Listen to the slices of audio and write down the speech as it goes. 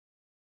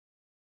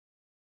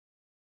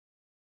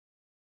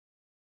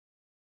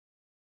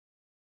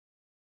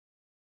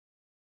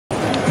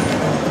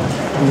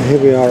And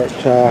here we are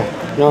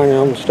at 9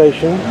 Elms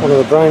Station, one of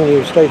the brand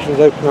new stations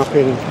open up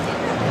in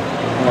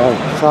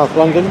South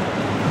London.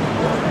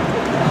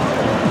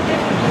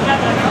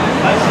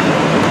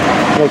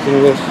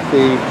 Making this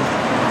the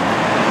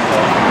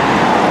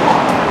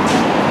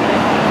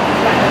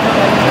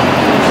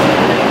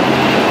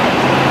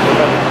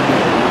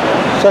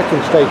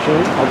second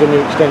station of the new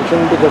extension,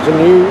 because the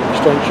new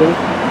extension,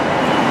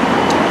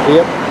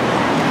 the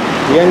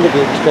end of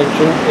the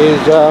extension is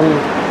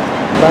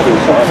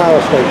Battersea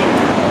Power Station.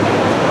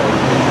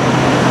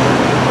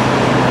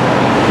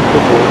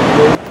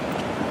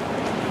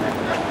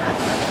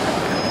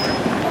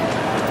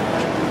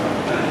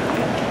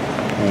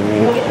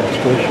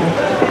 Station.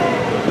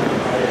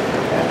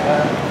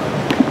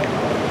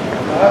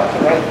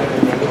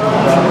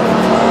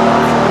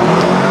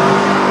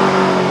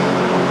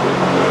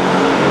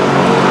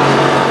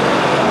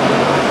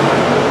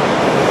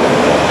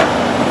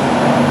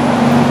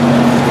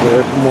 They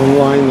open one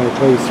line, they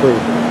close three.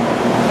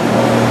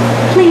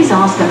 Please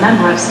ask a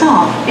member of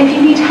staff if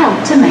you need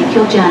help to make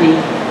your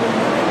journey.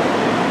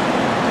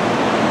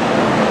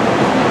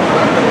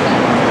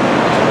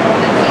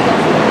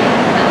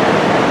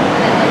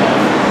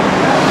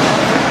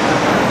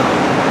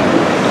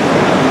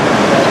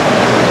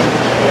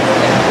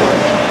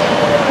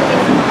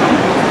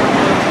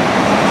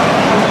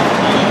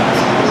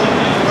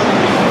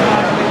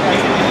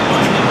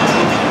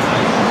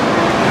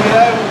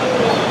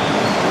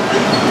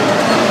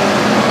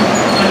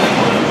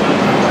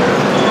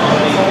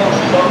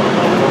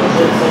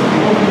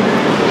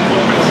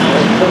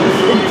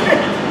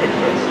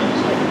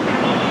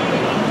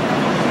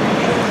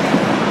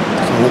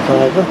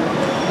 Sanitizer.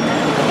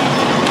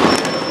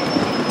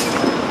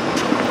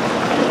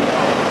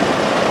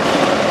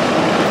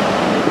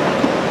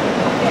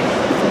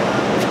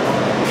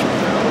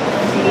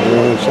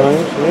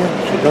 Signs, yeah,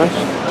 which is nice.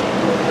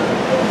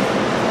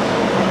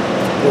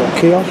 Little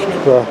kiosk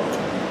for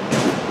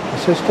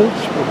assistance,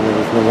 probably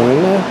there's no one in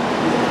there.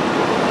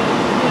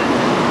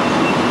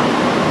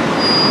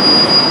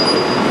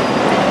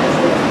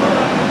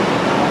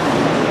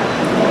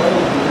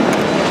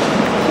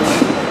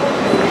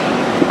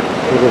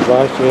 Good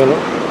advice here,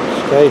 look,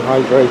 stay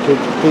hydrated,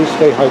 please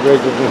stay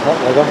hydrated in hot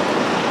weather.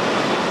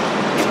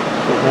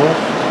 Quite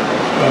nice,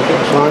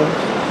 get signs.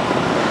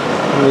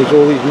 And there's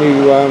all these new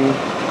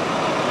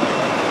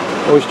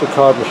Oyster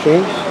card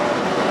machines. I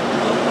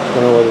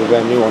don't know whether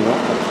they're new or not, I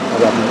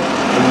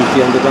haven't used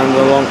the underground in a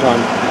long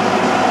time.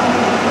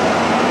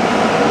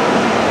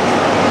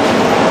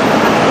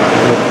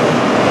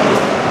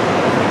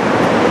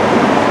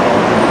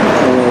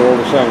 And they're all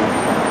the same.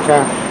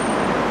 Cash,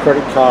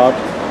 credit card,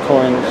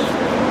 coins.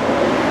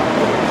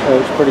 So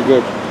it's pretty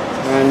good.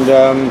 And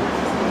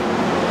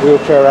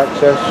wheelchair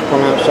access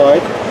from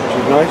outside, which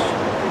is nice.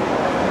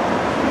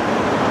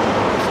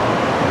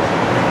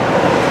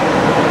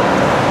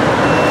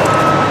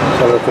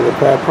 Look at the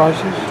fare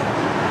prices.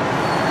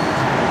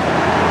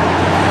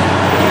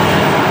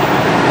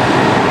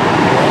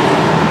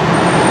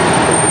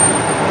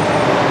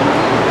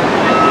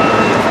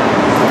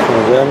 One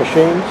of their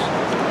machines.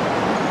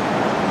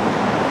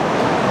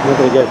 I'm not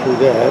going to go through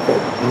there, but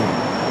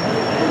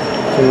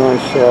it's a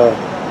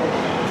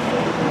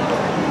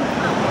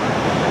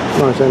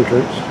nice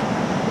entrance.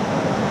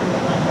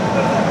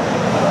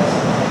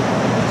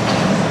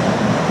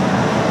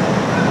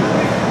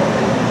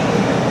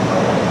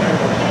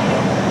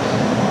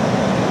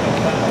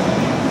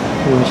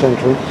 Nice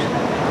entrance.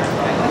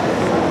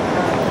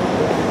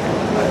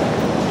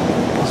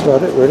 That's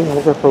about it really.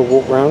 I'll go for a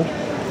walk round.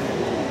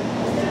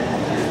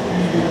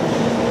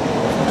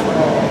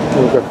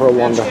 We'll go for a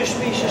wander.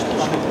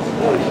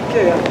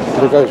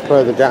 But it goes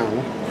further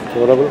down, so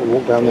we'll have a little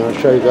walk down there and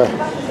show you the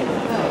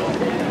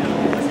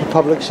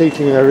public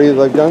seating area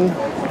they've done.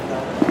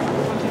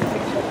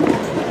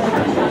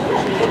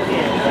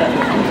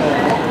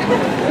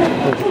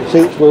 As you can see,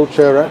 it's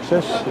wheelchair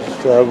access,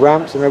 it's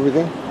ramps and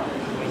everything.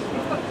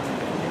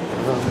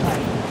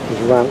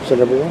 There's ramps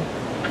and everything,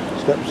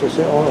 steps to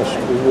sit on as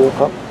we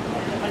walk up.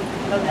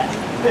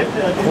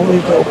 All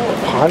these little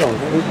pylons,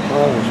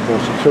 for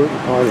security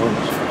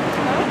pylons.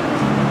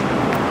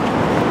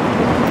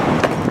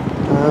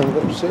 And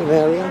little sitting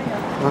area,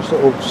 nice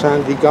little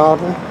sandy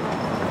garden.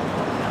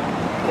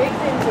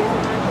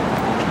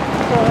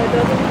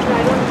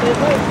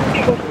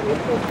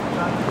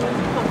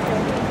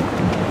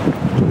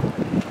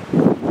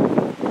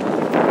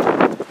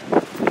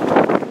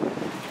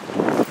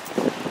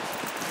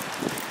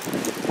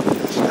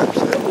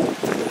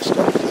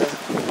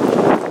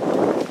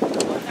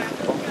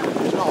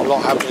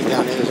 Lot happening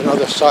down here. There's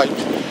another site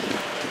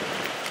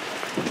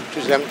which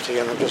is empty,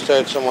 and I've just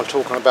heard someone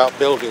talking about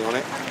building on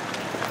it.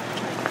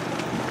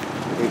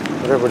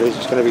 Whatever it is,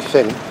 it's going to be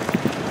thin.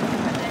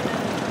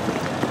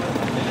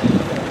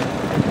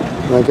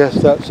 And I guess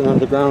that's an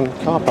underground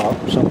car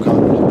park of some kind. Have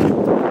a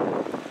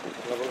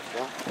look at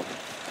that.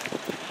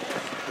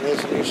 And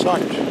there's a new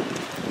site.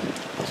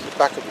 That's the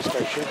back of the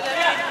station.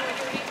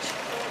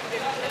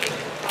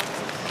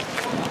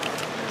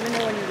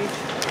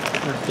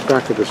 That's the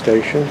back of the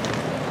station.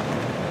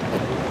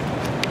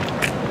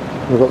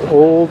 We've got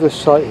all this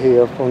site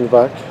here on the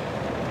back.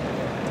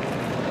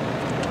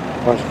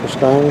 Bicycle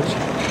stands.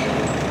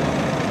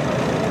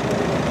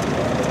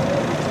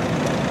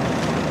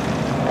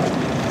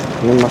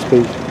 And it must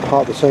be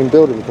part of the same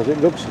building because it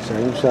looks the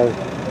same, so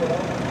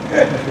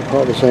it must be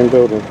part of the same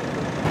building.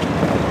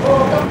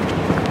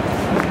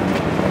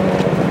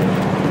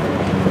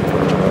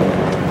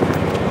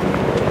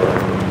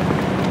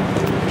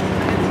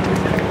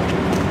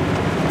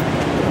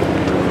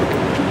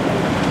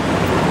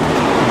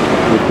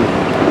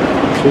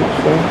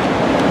 Seats there.